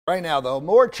Right now, though,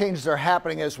 more changes are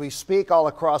happening as we speak all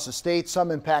across the state, some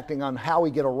impacting on how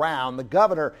we get around. The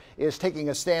governor is taking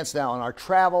a stance now on our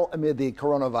travel amid the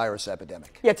coronavirus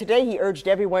epidemic. Yeah, today he urged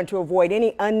everyone to avoid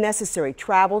any unnecessary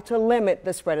travel to limit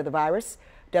the spread of the virus.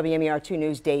 WMER 2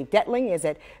 News' Dave Detling is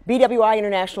at BWI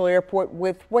International Airport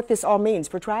with what this all means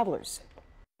for travelers.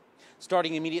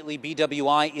 Starting immediately,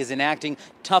 BWI is enacting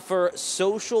tougher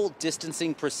social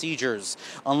distancing procedures.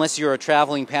 Unless you're a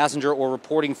traveling passenger or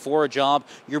reporting for a job,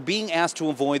 you're being asked to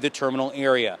avoid the terminal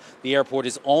area. The airport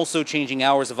is also changing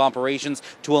hours of operations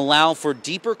to allow for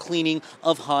deeper cleaning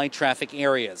of high traffic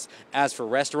areas. As for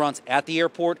restaurants at the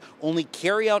airport, only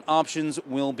carry-out options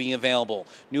will be available.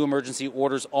 New emergency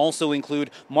orders also include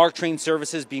MARC train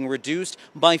services being reduced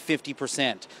by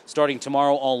 50%. Starting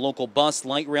tomorrow, all local bus,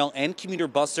 light rail, and commuter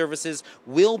bus services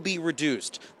will be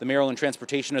reduced. The Maryland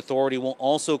Transportation Authority will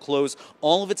also close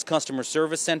all of its customer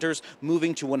service centers,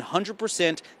 moving to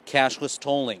 100% cashless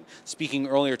tolling. Speaking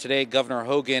earlier today, Governor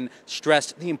Hogan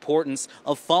stressed the importance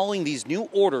of following these new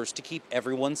orders to keep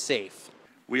everyone safe.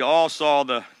 We all saw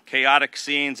the chaotic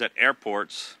scenes at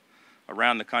airports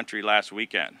around the country last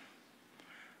weekend.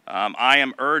 I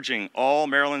am urging all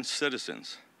Maryland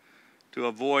citizens to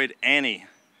avoid any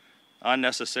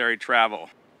unnecessary travel.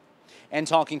 And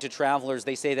talking to travelers,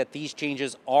 they say that these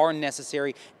changes are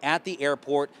necessary at the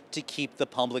airport to keep the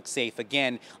public safe.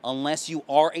 Again, unless you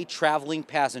are a traveling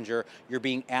passenger, you're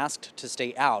being asked to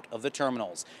stay out of the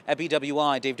terminals. At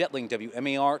BWI, Dave Detling,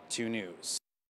 WMAR 2 News.